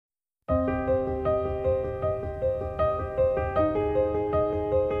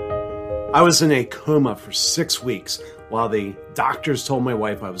I was in a coma for 6 weeks while the doctors told my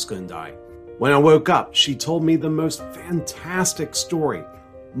wife I was going to die. When I woke up, she told me the most fantastic story.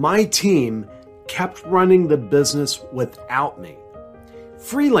 My team kept running the business without me.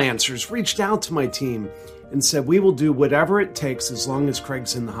 Freelancers reached out to my team and said, "We will do whatever it takes as long as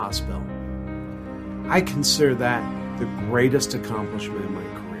Craig's in the hospital." I consider that the greatest accomplishment in my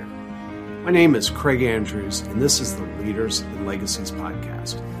career. My name is Craig Andrews, and this is the Leaders and Legacies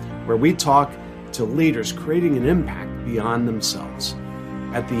podcast, where we talk to leaders creating an impact beyond themselves.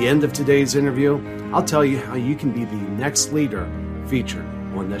 At the end of today's interview, I'll tell you how you can be the next leader featured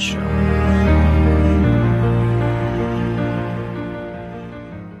on this show.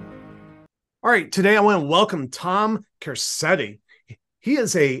 All right, today I want to welcome Tom Kereszti. He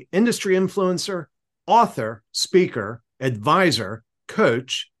is an industry influencer, author, speaker, advisor,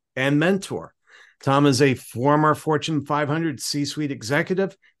 coach, and mentor. Tom is a former Fortune 500 C-suite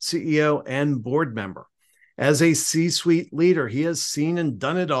executive, CEO, and board member. As a C-suite leader, he has seen and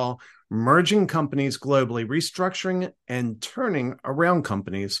done it all, merging companies globally, restructuring and turning around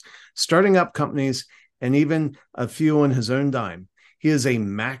companies, starting up companies, and even a few on his own dime. He is a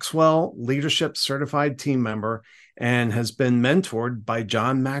Maxwell Leadership Certified team member and has been mentored by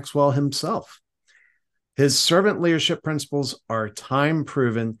John Maxwell himself. His servant leadership principles are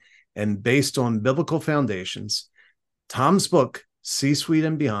time-proven and based on biblical foundations. Tom's book, C-Suite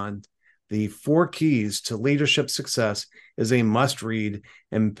and Beyond, The 4 Keys to Leadership Success, is a must-read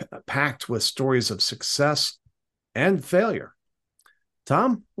and packed with stories of success and failure.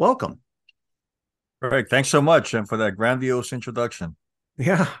 Tom, welcome. Greg, thanks so much and for that grandiose introduction.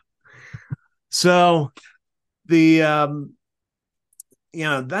 Yeah. So the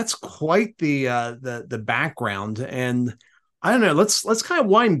that's quite the background, and I don't know. Let's kind of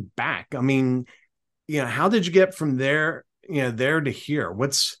wind back. I mean, how did you get from there, there to here?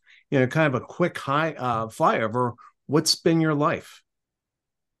 What's kind of a quick high flyover? What's been your life?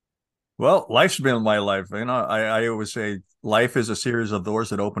 Well, life's been my life. I always say life is a series of doors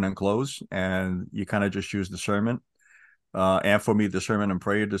that open and close, and you kind of just use discernment. And for me, discernment and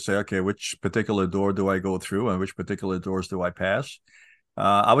prayer to say, okay, which particular door do I go through and which particular doors do I pass?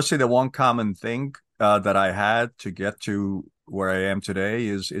 I would say the one common thing that I had to get to where I am today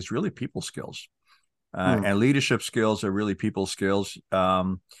is really people skills. And leadership skills are really people skills.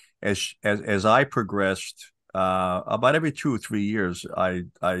 As I progressed, about every 2 or 3 years, I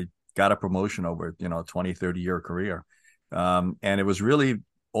got a promotion over, 20, 30-year career. And it was really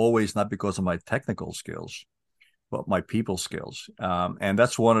always not because of my technical skills, but my people skills. And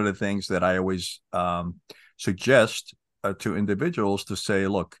that's one of the things that I always suggest to individuals to say,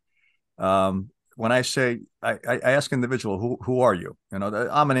 look, when I say, I ask individual, who are you?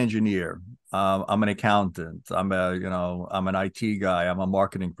 I'm an engineer. I'm an accountant. I'm an IT guy. I'm a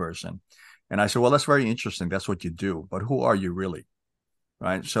marketing person. And I say, well, that's very interesting. That's what you do. But who are you really?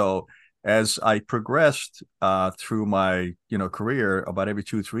 Right. So as I progressed through my, career about every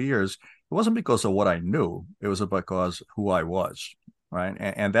 2 or 3 years, it wasn't because of what I knew. It was because who I was. Right.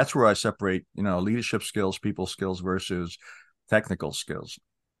 And that's where I separate, leadership skills, people skills versus technical skills.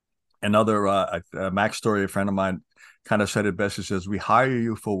 Another Max Story, a friend of mine, kind of said it best. He says, we hire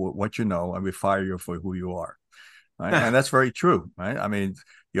you for what you know, and we fire you for who you are. Right? And that's very true. Right. I mean,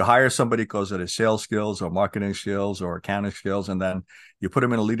 you hire somebody because of their sales skills or marketing skills or accounting skills, and then you put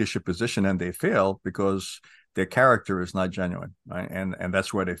them in a leadership position and they fail because their character is not genuine. Right. And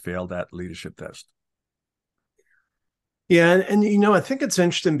that's where they fail that leadership test. Yeah, and I think it's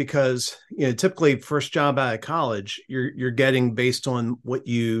interesting because typically first job out of college, you're getting based on what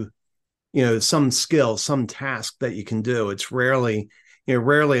some skill, some task that you can do. It's rarely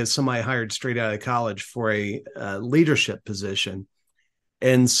is somebody hired straight out of college for a leadership position.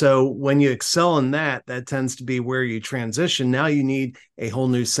 And so when you excel in that tends to be where you transition. Now you need a whole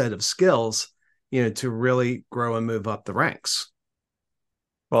new set of skills, to really grow and move up the ranks.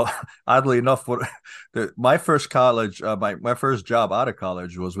 Well, oddly enough, my first college, my first job out of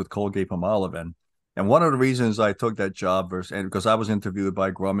college was with Colgate-Palmolive, and one of the reasons I took that job because I was interviewed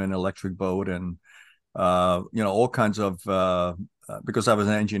by Grumman Electric Boat and all kinds of because I was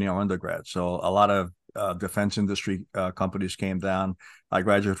an engineer undergrad, so a lot of defense industry companies came down. I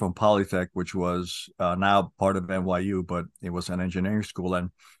graduated from Polytech, which was now part of NYU, but it was an engineering school, and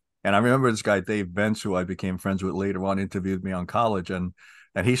I remember this guy Dave Bentz, who I became friends with later on, interviewed me on college, and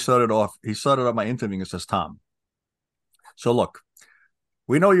he started off my interviewing and says, Tom, so look,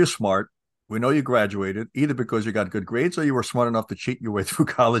 we know you're smart. We know you graduated either because you got good grades or you were smart enough to cheat your way through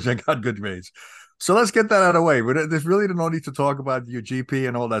college and got good grades. So let's get that out of the way. There's really no need to talk about your GP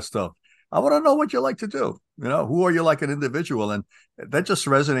and all that stuff. I want to know what you like to do. Who are you like an individual? And that just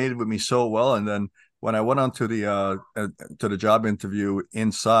resonated with me so well. And then when I went on to the job interview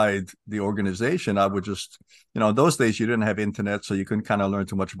inside the organization, I would just, in those days you didn't have internet, so you couldn't kind of learn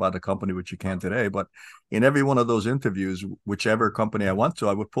too much about the company, which you can today. But in every one of those interviews, whichever company I went to,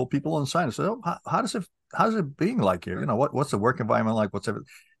 I would pull people on the side and say, "Oh, how's it being like here? What's the work environment like? What's everything?"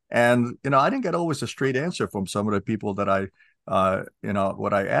 And I didn't get always a straight answer from some of the people that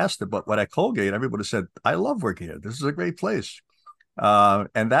what I asked, but what at Colgate, everybody said, "I love working here. This is a great place."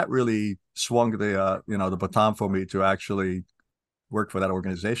 And that really swung the baton for me to actually work for that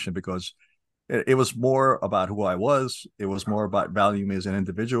organization, because it was more about who I was. It was more about valuing me as an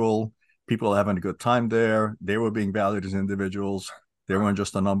individual. People having a good time there. They were being valued as individuals. They weren't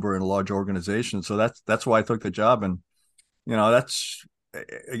just a number in a large organization. So that's why I took the job. And that's,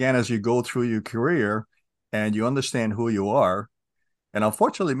 again, as you go through your career and you understand who you are. And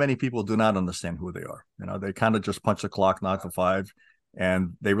unfortunately, many people do not understand who they are. They kind of just punch the clock 9 to 5,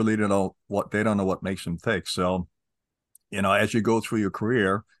 and they really don't know what makes them tick. So, as you go through your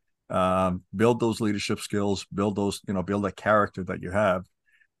career, build those leadership skills, build a character that you have,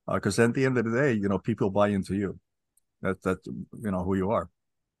 because at the end of the day, people buy into you. That's who you are.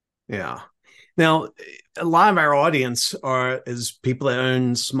 Yeah. Now, a lot of our audience is people that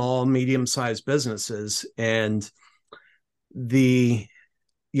own small, medium-sized businesses, and the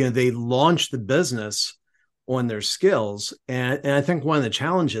they launch the business on their skills. And I think one of the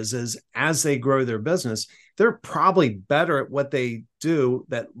challenges is, as they grow their business, they're probably better at what they do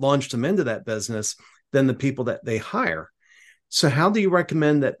that launched them into that business than the people that they hire. So how do you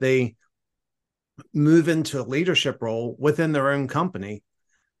recommend that they move into a leadership role within their own company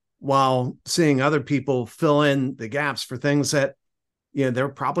while seeing other people fill in the gaps for things that they're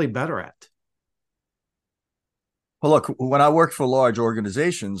probably better at? Well, look, when I worked for large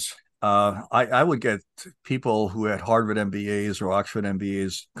organizations, I would get people who had Harvard MBAs or Oxford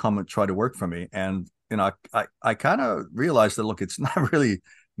MBAs come and try to work for me. And, I kind of realized that, look, it's not really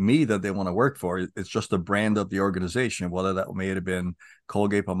me that they want to work for. It's just the brand of the organization, whether that may have been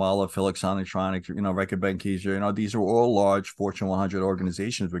Colgate, Palmolive, Philips, Electronics, Reckitt Benckiser. These are all large Fortune 100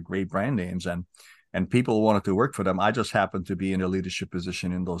 organizations with great brand names. And people wanted to work for them. I just happened to be in a leadership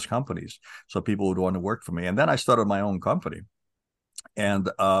position in those companies, so people would want to work for me. And then I started my own company, and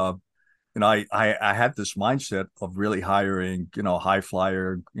I had this mindset of really hiring high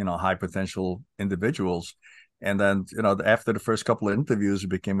flyer, high potential individuals. And then after the first couple of interviews, it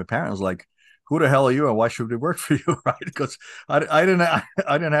became apparent. I was like, "Who the hell are you, and why should we work for you?" Right? Because I didn't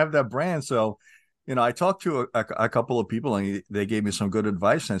have that brand. So I talked to a couple of people, and they gave me some good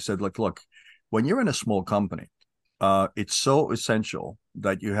advice, and said, look, when you're in a small company, it's so essential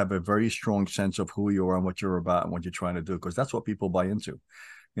that you have a very strong sense of who you are and what you're about and what you're trying to do, because that's what people buy into.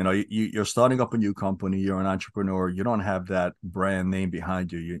 You're starting up a new company, you're an entrepreneur, you don't have that brand name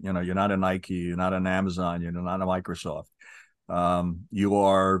behind you. You're not a Nike, you're not an Amazon, you're not a Microsoft. You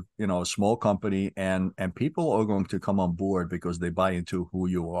are, a small company, and people are going to come on board because they buy into who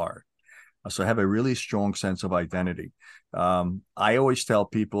you are. So have a really strong sense of identity. I always tell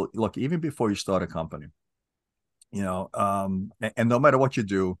people, look, even before you start a company, and no matter what you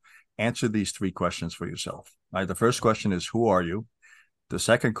do, answer these 3 questions for yourself. Right? The first question is, who are you? The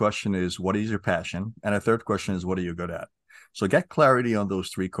second question is, what is your passion? And the third question is, what are you good at? So get clarity on those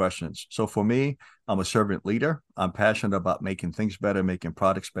 3 questions. So for me, I'm a servant leader. I'm passionate about making things better, making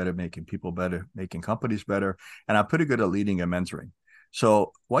products better, making people better, making companies better. And I'm pretty good at leading and mentoring.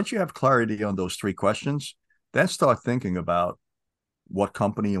 So once you have clarity on those 3 questions, then start thinking about what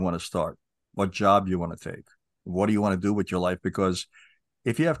company you want to start, what job you want to take, what do you want to do with your life? Because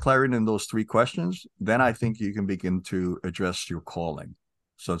if you have clarity in those 3 questions, then I think you can begin to address your calling.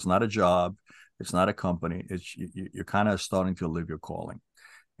 So it's not a job, it's not a company, you're kind of starting to live your calling.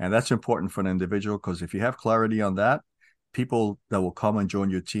 And that's important for an individual, because if you have clarity on that, people that will come and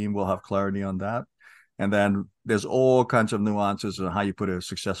join your team will have clarity on that. And then there's all kinds of nuances on how you put a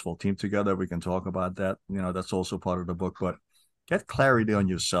successful team together. We can talk about that. That's also part of the book. But get clarity on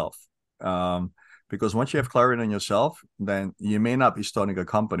yourself. Because once you have clarity on yourself, then you may not be starting a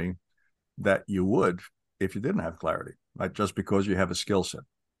company that you would if you didn't have clarity, right? Just because you have a skill set.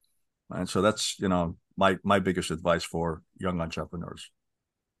 And so that's, my biggest advice for young entrepreneurs.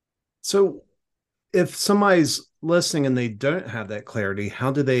 So if somebody's listening and they don't have that clarity,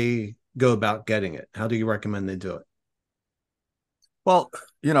 how do they go about getting it? How do you recommend they do it? Well,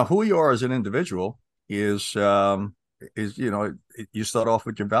 who you are as an individual is you start off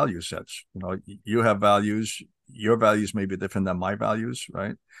with your value sets. You have values. Your values may be different than my values,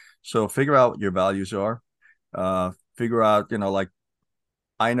 right? So figure out what your values are. Figure out, like,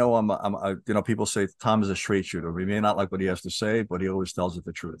 I know people say Tom is a straight shooter. We may not like what he has to say, but he always tells it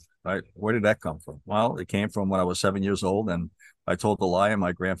the truth, right? Where did that come from? Well, it came from when I was 7 years old and I told a lie and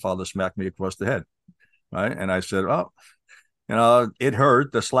my grandfather smacked me across the head, right? And I said, oh, it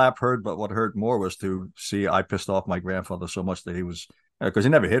hurt. The slap hurt, but what hurt more was to see I pissed off my grandfather so much that he was, because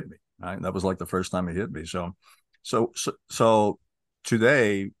he never hit me, right? That was like the first time he hit me. So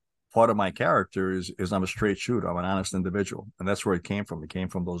today, part of my character is I'm a straight shooter. I'm an honest individual, and that's where it came from. It came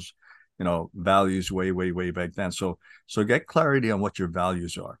from those, values way back then. So get clarity on what your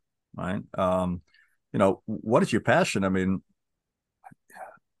values are, right? What is your passion? I mean,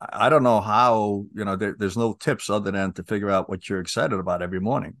 I don't know how, there's no tips other than to figure out what you're excited about every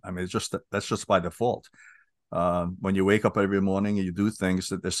morning. I mean, that's just by default. When you wake up every morning and you do things,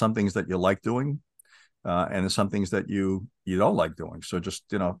 that there's some things that you like doing, and there's some things that you don't like doing. So just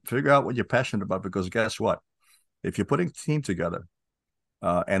figure out what you're passionate about, because guess what? If you're putting a team together,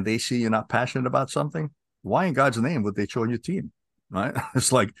 and they see you're not passionate about something, why in God's name would they join your team? Right?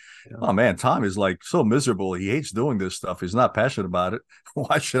 It's like, yeah. Oh man, Tom is like so miserable. He hates doing this stuff. He's not passionate about it.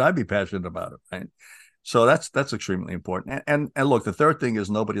 Why should I be passionate about it? Right? So that's extremely important. And look, the third thing is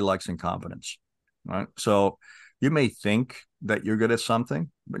nobody likes incompetence. Right? So you may think that you're good at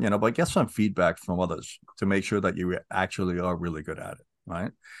something, but get some feedback from others to make sure that you actually are really good at it.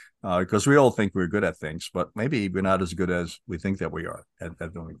 Right? Because we all think we're good at things, but maybe we're not as good as we think that we are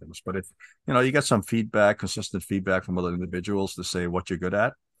at doing things. But if you get some feedback, consistent feedback from other individuals to say what you're good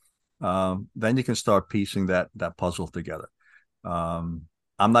at, then you can start piecing that puzzle together. I'm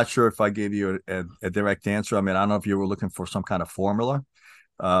not sure if I gave you a direct answer. I mean, I don't know if you were looking for some kind of formula,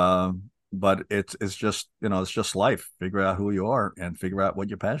 but it's just it's just life. Figure out who you are and figure out what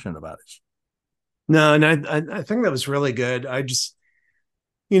you're passionate about is. No, and I think that was really good. I just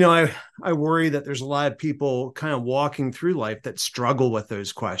I worry that there's a lot of people kind of walking through life that struggle with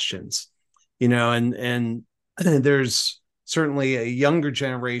those questions, and there's certainly a younger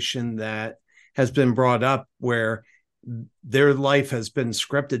generation that has been brought up where their life has been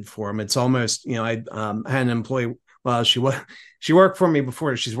scripted for them. It's almost, I had an employee, well, she worked for me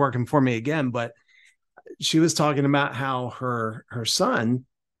before, she's working for me again, but she was talking about how her son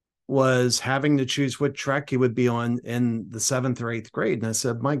was having to choose what track he would be on in the 7th or 8th grade. And I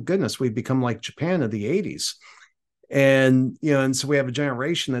said, my goodness, we've become like Japan of the 80s. And, and so we have a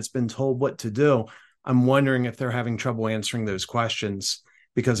generation that's been told what to do. I'm wondering if they're having trouble answering those questions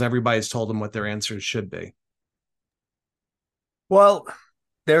because everybody's told them what their answers should be. Well,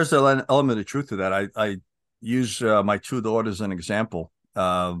 there's an element of truth to that. I use my two daughters as an example.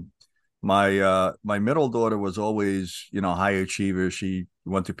 My middle daughter was always, high achiever. She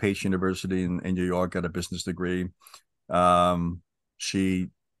went to Pace University in New York, got a business degree. She,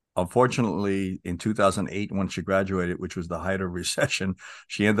 unfortunately, in 2008, when she graduated, which was the height of recession,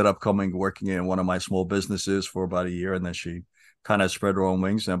 she ended up working in one of my small businesses for about a year, and then she kind of spread her own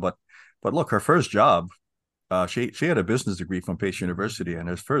wings. But look, her first job, she had a business degree from Pace University, and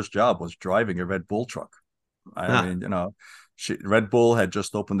her first job was driving a Red Bull truck. I mean, Red Bull had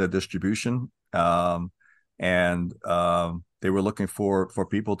just opened their distribution, and they were looking for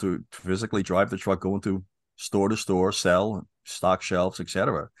people to physically drive the truck, go into store to store, sell, stock shelves,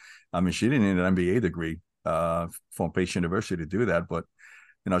 etc. I mean, she didn't need an MBA degree from Pace University to do that, but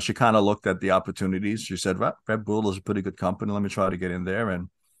she kind of looked at the opportunities. She said, well, Red Bull is a pretty good company. Let me try to get in there. And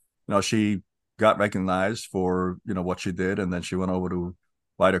she got recognized for what she did, and then she went over to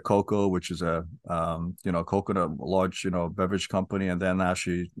Vita Coco, which is a coconut large beverage company, and then now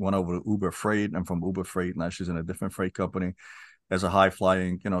she went over to Uber Freight, and from Uber Freight now she's in a different freight company as a high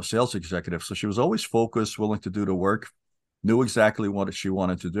flying sales executive. So she was always focused, willing to do the work, knew exactly what she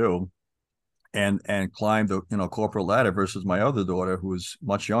wanted to do, and climbed the corporate ladder. Versus my other daughter, who was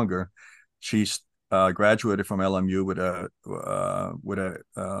much younger, she's graduated from LMU with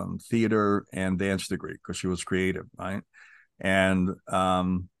a theater and dance degree because she was creative, right? And,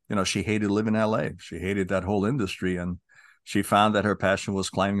 she hated living in LA. She hated that whole industry. And she found that her passion was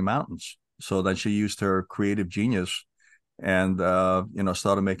climbing mountains. So then she used her creative genius and,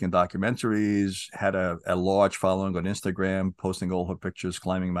 started making documentaries, had a large following on Instagram, posting all her pictures,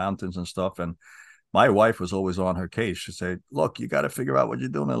 climbing mountains and stuff. And my wife was always on her case. She said, look, you got to figure out what you're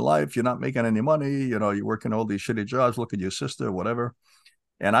doing in life. You're not making any money. You're working all these shitty jobs. Look at your sister, whatever.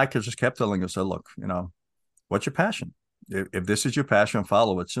 And I just kept telling her, so look, what's your passion? If this is your passion,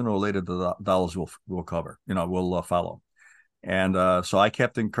 follow it. Sooner or later, the dollars will cover. Will follow. And so I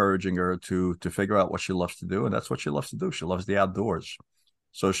kept encouraging her to figure out what she loves to do, and that's what she loves to do. She loves the outdoors.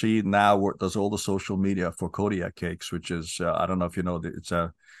 So she now does all the social media for Kodiak Cakes, which is I don't know if you know, it's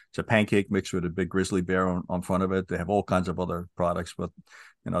a pancake mix with a big grizzly bear on front of it. They have all kinds of other products, but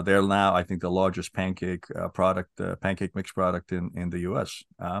they're now, I think, the largest pancake mix product in the U.S.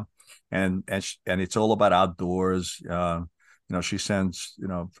 And it's all about outdoors. She sends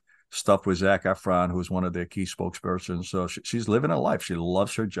stuff with Zac Efron, who's one of their key spokespersons. So she's living a life. She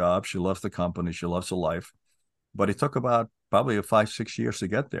loves her job. She loves the company. She loves the life. But it took about probably 5-6 years to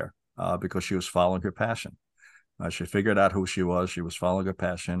get there because she was following her passion. She figured out who she was. She was following her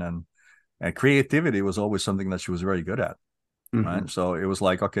passion, and creativity was always something that she was very good at. Mm-hmm. Right. So it was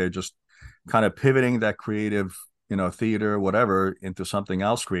like, okay, just kind of pivoting that creative, theater, whatever, into something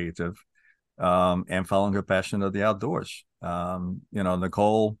else creative, and following her passion of the outdoors.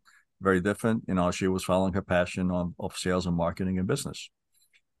 Nicole, very different. She was following her passion of sales and marketing and business.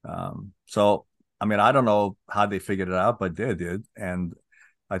 So, I mean, I don't know how they figured it out, but they did. And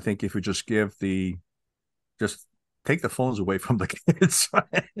I think if we just just take the phones away from the kids,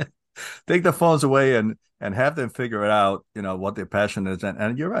 right? Take the phones away and have them figure it out, what their passion is.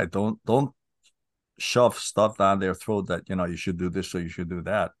 And you're right. Don't shove stuff down their throat that, you should do this or you should do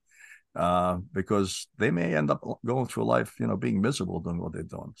that. Because they may end up going through life, being miserable doing what they're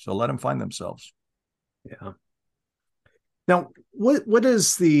doing. So let them find themselves. Yeah. Now, what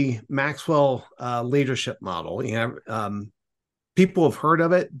is the Maxwell leadership model? People have heard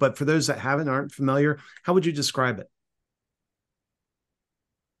of it, but for those that aren't familiar, how would you describe it?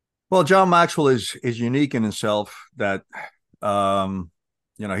 Well, John Maxwell is unique in himself that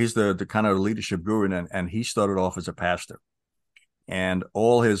he's the kind of leadership guru, and he started off as a pastor. And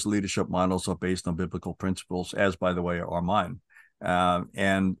all his leadership models are based on biblical principles, as by the way are mine.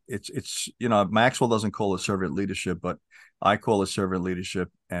 And it's Maxwell doesn't call it servant leadership, but I call it servant leadership.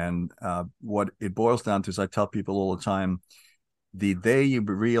 And what it boils down to is, I tell people all the time, the day you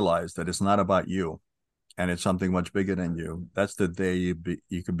realize that it's not about you and it's something much bigger than you, that's the day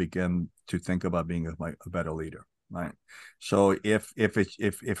you can begin to think about being a better leader. Right. So if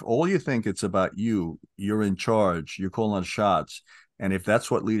all you think it's about you, you're in charge, you're calling shots, and if that's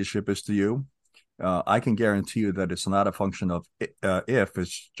what leadership is to you, I can guarantee you that it's not a function of if,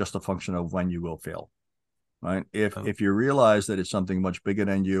 it's just a function of when you will fail. Right. If you realize that it's something much bigger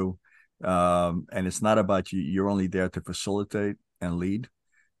than you, and it's not about you, you're only there to facilitate and lead,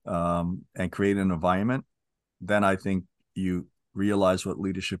 and create an environment, then I think you realize what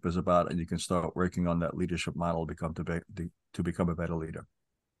leadership is about, and you can start working on that leadership model to become a better leader.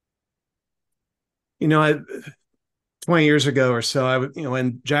 20 years ago or so,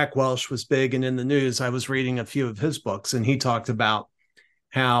 when Jack Welch was big and in the news, I was reading a few of his books, and he talked about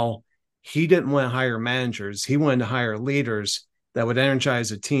how he didn't want to hire managers. He wanted to hire leaders that would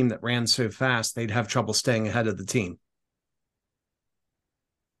energize a team that ran so fast they'd have trouble staying ahead of the team.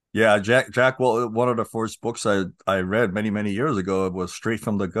 Yeah, Jack. Well, one of the first books I read many years ago, it was Straight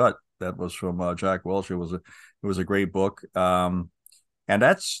from the Gut. That was from Jack Welch. It was a great book. And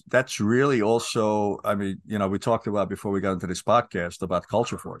that's really also, I mean, we talked about before we got into this podcast about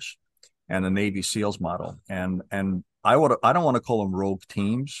Culture Force and the Navy SEALs model. And I don't want to call them rogue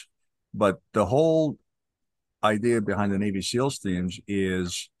teams, but the whole idea behind the Navy SEALs teams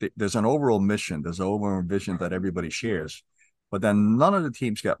is there's an overall mission, there's an overall vision that everybody shares. But then none of the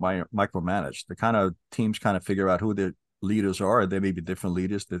teams get micromanaged. The kind of teams kind of figure out who their leaders are. There may be different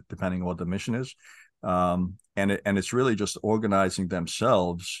leaders depending on what the mission is. And it's really just organizing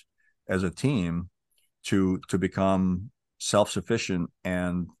themselves as a team to become self-sufficient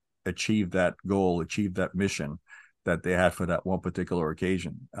and achieve that goal, achieve that mission that they had for that one particular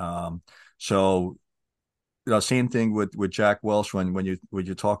occasion. So same thing with Jack Welch when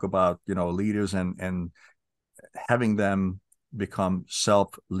you talk about leaders and having them become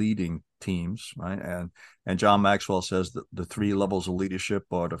self-leading teams, right? And John Maxwell says that the three levels of leadership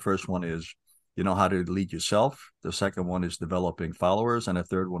are: the first one is how to lead yourself, the second one is developing followers, and the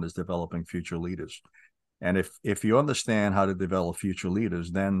third one is developing future leaders. And if you understand how to develop future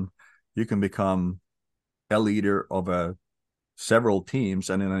leaders, then you can become a leader of several teams,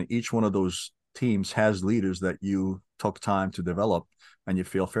 and then each one of those teams has leaders that you took time to develop, and you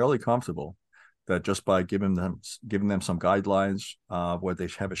feel fairly comfortable that just by giving them some guidelines, where they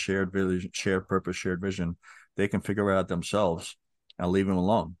have a shared vision, shared purpose, shared vision, they can figure it out themselves and leave them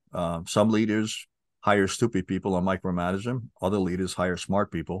alone. Some leaders hire stupid people and micromanage them. Other leaders hire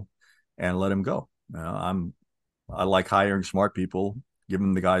smart people and let them go. I like hiring smart people, give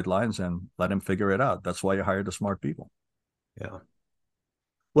them the guidelines and let them figure it out. That's why you hire the smart people. Yeah.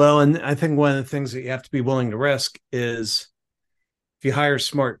 Well, and I think one of the things that you have to be willing to risk is, if you hire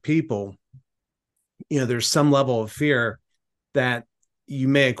smart people, there's some level of fear that you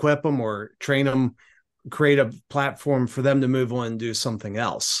may equip them or train them, create a platform for them to move on and do something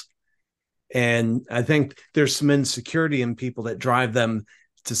else. And I think there's some insecurity in people that drive them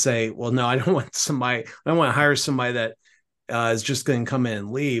to say, well, no, I don't want somebody, I don't want to hire somebody that is just going to come in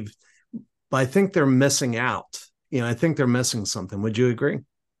and leave. But I think they're missing out. I think they're missing something. Would you agree?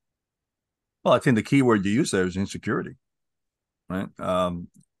 Well, I think the key word you use there is insecurity, right?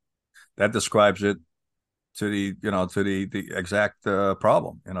 That describes it to the exact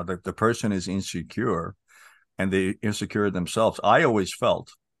problem. The person is insecure, and they insecure themselves. I always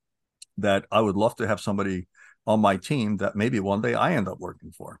felt that I would love to have somebody on my team that maybe one day I end up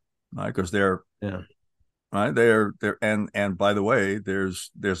working for, right? Because they're Yeah. right, they're and by the way,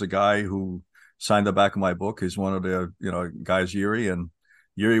 there's a guy who signed the back of my book. He's one of the guys, Yuri, and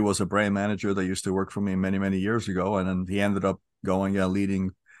Yuri was a brand manager that used to work for me many years ago, and then he ended up going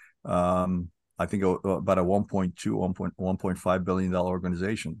leading. I think about a 1.5 billion dollar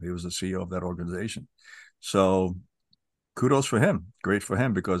organization. He was the CEO of that organization. So kudos for him. Great for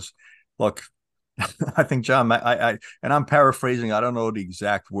him, because look, I think John, and I'm paraphrasing. I don't know the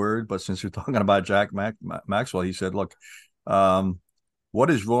exact word, but since you're talking about Jack Maxwell, he said, look, what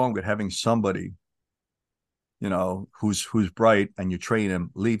is wrong with having somebody, who's bright and you train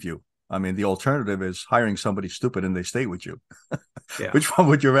him leave you? I mean, the alternative is hiring somebody stupid and they stay with you. Yeah. Which one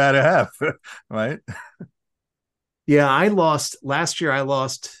would you rather have? Right. Yeah. Last year, I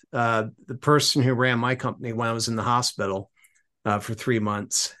lost the person who ran my company when I was in the hospital for 3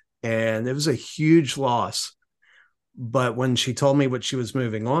 months. And it was a huge loss. But when she told me what she was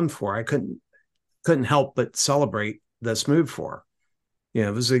moving on for, I couldn't help but celebrate this move for her.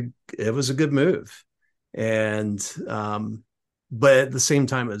 It was a good move. And but at the same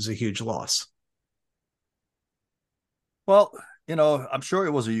time, it was a huge loss. Well, I'm sure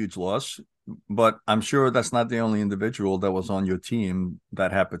it was a huge loss, but I'm sure that's not the only individual that was on your team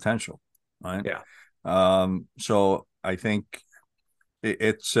that had potential, right? Yeah. So I think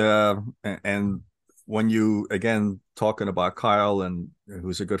it's and when you again talking about Kyle, and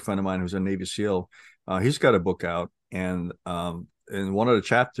who's a good friend of mine who's a Navy SEAL, he's got a book out, and in one of the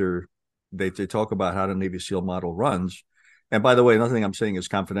chapter they talk about how the Navy SEAL model runs. And by the way, nothing I'm saying is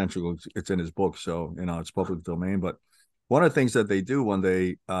confidential. It's in his book, so it's public domain. But one of the things that they do when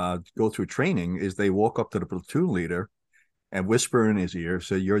they go through training is they walk up to the platoon leader and whisper in his ear,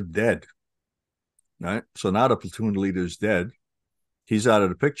 say, "You're dead." Right. So now the platoon leader is dead. He's out of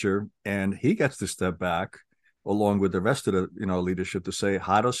the picture, and he gets to step back along with the rest of the leadership to say,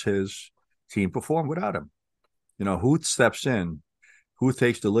 how does his team perform without him? Who steps in, who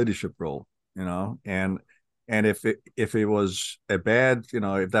takes the leadership role, and if it was a bad,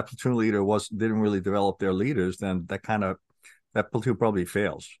 if that platoon leader didn't really develop their leaders, then that platoon probably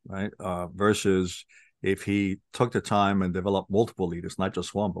fails, right? Versus if he took the time and developed multiple leaders, not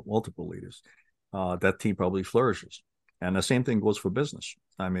just one but multiple leaders, that team probably flourishes. And the same thing goes for business.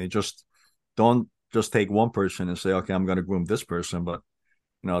 I mean, don't just take one person and say, okay, I'm going to groom this person, but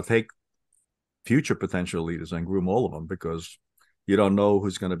take future potential leaders and groom all of them, because you don't know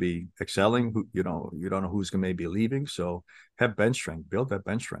who's going to be excelling, you don't know who's going to be leaving. So have bench strength, build that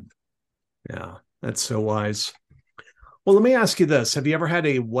bench strength. Yeah, that's so wise. Well, let me ask you this. Have you ever had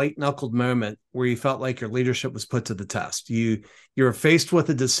a white knuckled moment where you felt like your leadership was put to the test? You were faced with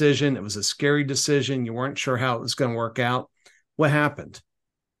a decision. It was a scary decision. You weren't sure how it was going to work out. What happened?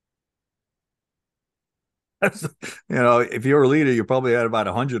 If you're a leader, you probably had about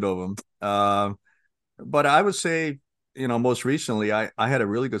 100 of them. But I would say, most recently, I had a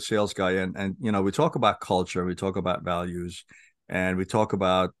really good sales guy, and we talk about culture, we talk about values, and we talk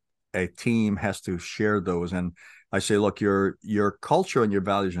about a team has to share those. And I say, look, your culture and your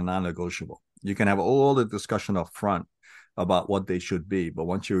values are non-negotiable. You can have all the discussion up front about what they should be, but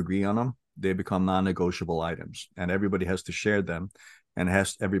once you agree on them, they become non-negotiable items, and everybody has to share them, and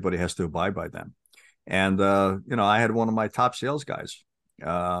everybody has to abide by them. And I had one of my top sales guys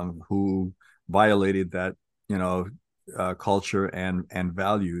who violated that culture and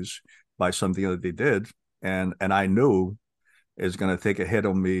values by something that they did, and I knew is going to take a hit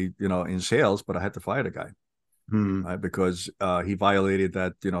on me, in sales, but I had to fire the guy. Right? Because he violated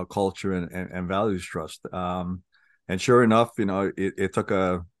that, culture and values trust. And sure enough, it took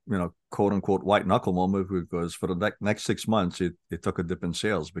a, quote unquote white knuckle moment, because for the next 6 months, it took a dip in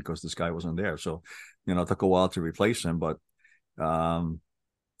sales because this guy wasn't there. So, it took a while to replace him. But yeah,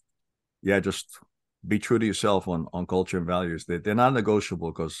 just be true to yourself on culture and values. They're not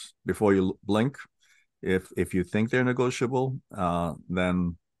negotiable, because before you blink, if you think they're negotiable,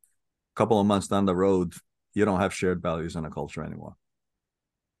 then a couple of months down the road, you don't have shared values in a culture anymore.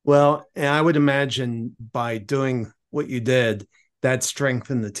 Well, and I would imagine by doing what you did, that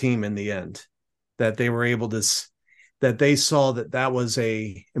strengthened the team in the end, that they were able to, that they saw that that was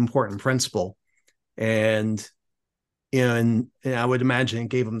a important principle. And, and I would imagine it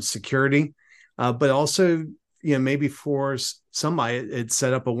gave them security, but also, maybe for somebody, it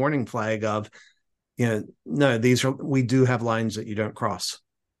set up a warning flag of, no, we do have lines that you don't cross.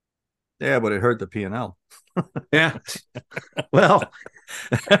 Yeah, but it hurt the P&L. Yeah. Well,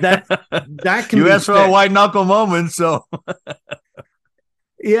 that can you be asked for a white knuckle moment, so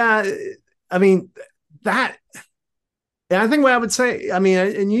yeah. I mean, that, and I think what I would say, I mean,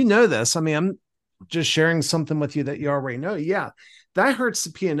 and this, I mean, I'm just sharing something with you that you already know. Yeah, that hurts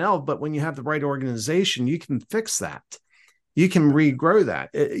the P&L, but when you have the right organization, you can fix that. You can regrow that.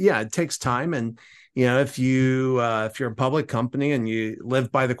 It takes time. And, if you're a public company and you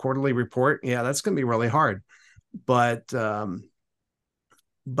live by the quarterly report, that's going to be really hard. But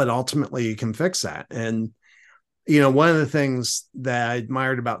ultimately you can fix that. And, one of the things that I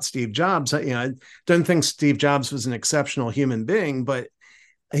admired about Steve Jobs, I don't think Steve Jobs was an exceptional human being, but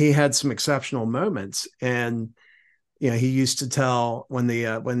he had some exceptional moments. And, he used to tell when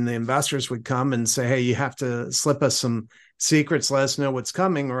the investors would come and say, hey, you have to slip us some secrets, let us know what's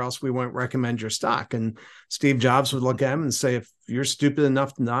coming, or else we won't recommend your stock. And Steve Jobs would look at him and say, if you're stupid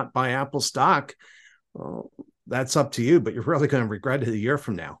enough to not buy Apple stock, well, that's up to you, but you're really going to regret it a year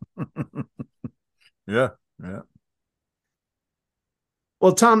from now. Yeah.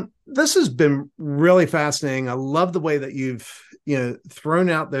 Well, Tom, this has been really fascinating. I love the way that you've, thrown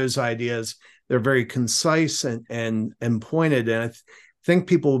out those ideas. They're very concise and pointed. And I think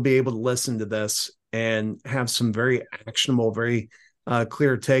people will be able to listen to this and have some very actionable, very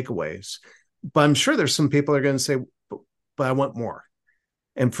clear takeaways. But I'm sure there's some people that are going to say, but I want more.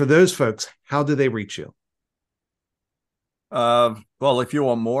 And for those folks, how do they reach you? Well, if you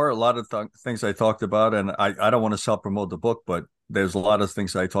want more, a lot of things I talked about, and I don't want to self-promote the book, but there's a lot of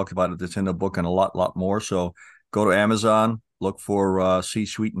things I talked about that's in the book and a lot more. So go to Amazon, look for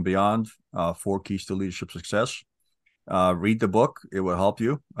C-Suite and Beyond, 4 Keys to Leadership Success. Read the book. It will help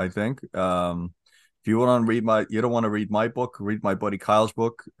you, I think. If you want to you don't want to read my book, read my buddy Kyle's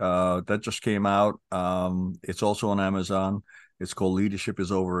book. That just came out. It's also on Amazon. It's called Leadership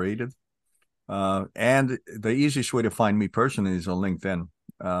is Overrated. And the easiest way to find me personally is on LinkedIn.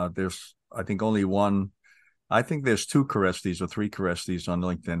 There's, I think, only one. I think there's 2 Kerestis or 3 Kerestis on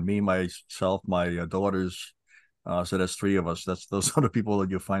LinkedIn. Me, myself, my daughters. So that's 3 of us. Those are the people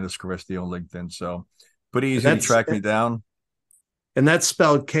that you'll find as Kereszti on LinkedIn. So pretty easy to track me down. And that's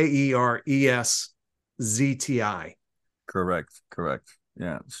spelled Kereszti. Correct.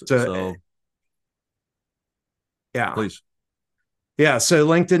 Yeah. So yeah. Please. Yeah. So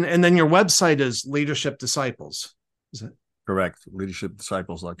LinkedIn, and then your website is Leadership Disciples. Is it? Correct.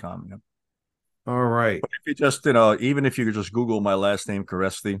 Leadershipdisciples.com. Yeah. All right. But if you just, even if you could just Google my last name,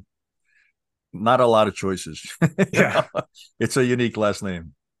 Kereszti, not a lot of choices. Yeah. It's a unique last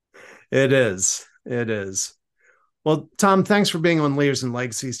name. It is. Well, Tom, thanks for being on Leaders and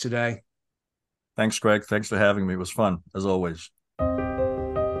Legacies today. Thanks, Greg. Thanks for having me. It was fun, as always.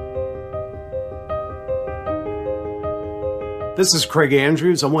 This is Craig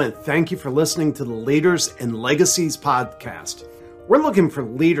Andrews. I want to thank you for listening to the Leaders and Legacies podcast. We're looking for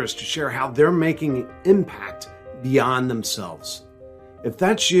leaders to share how they're making an impact beyond themselves. If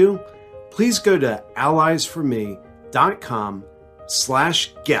that's you, please go to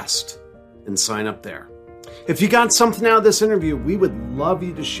alliesforme.com/guest and sign up there. If you got something out of this interview, we would love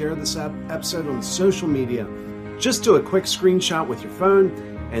you to share this episode on social media. Just do a quick screenshot with your phone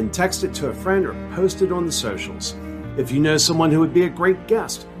and text it to a friend or post it on the socials. If you know someone who would be a great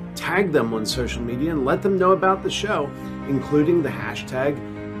guest, tag them on social media and let them know about the show, including the hashtag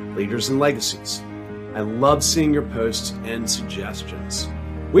Leaders and Legacies. I love seeing your posts and suggestions.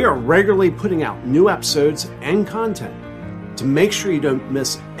 We are regularly putting out new episodes and content. To make sure you don't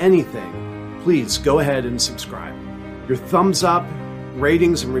miss anything, please go ahead and subscribe. Your thumbs up,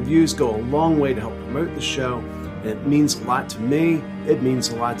 ratings, and reviews go a long way to help promote the show, and it means a lot to me. It means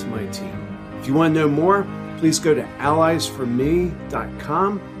a lot to my team. If you want to know more, please go to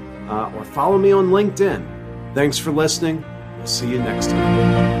alliesforme.com or follow me on LinkedIn. Thanks for listening. We'll see you next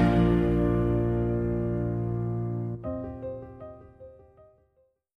time.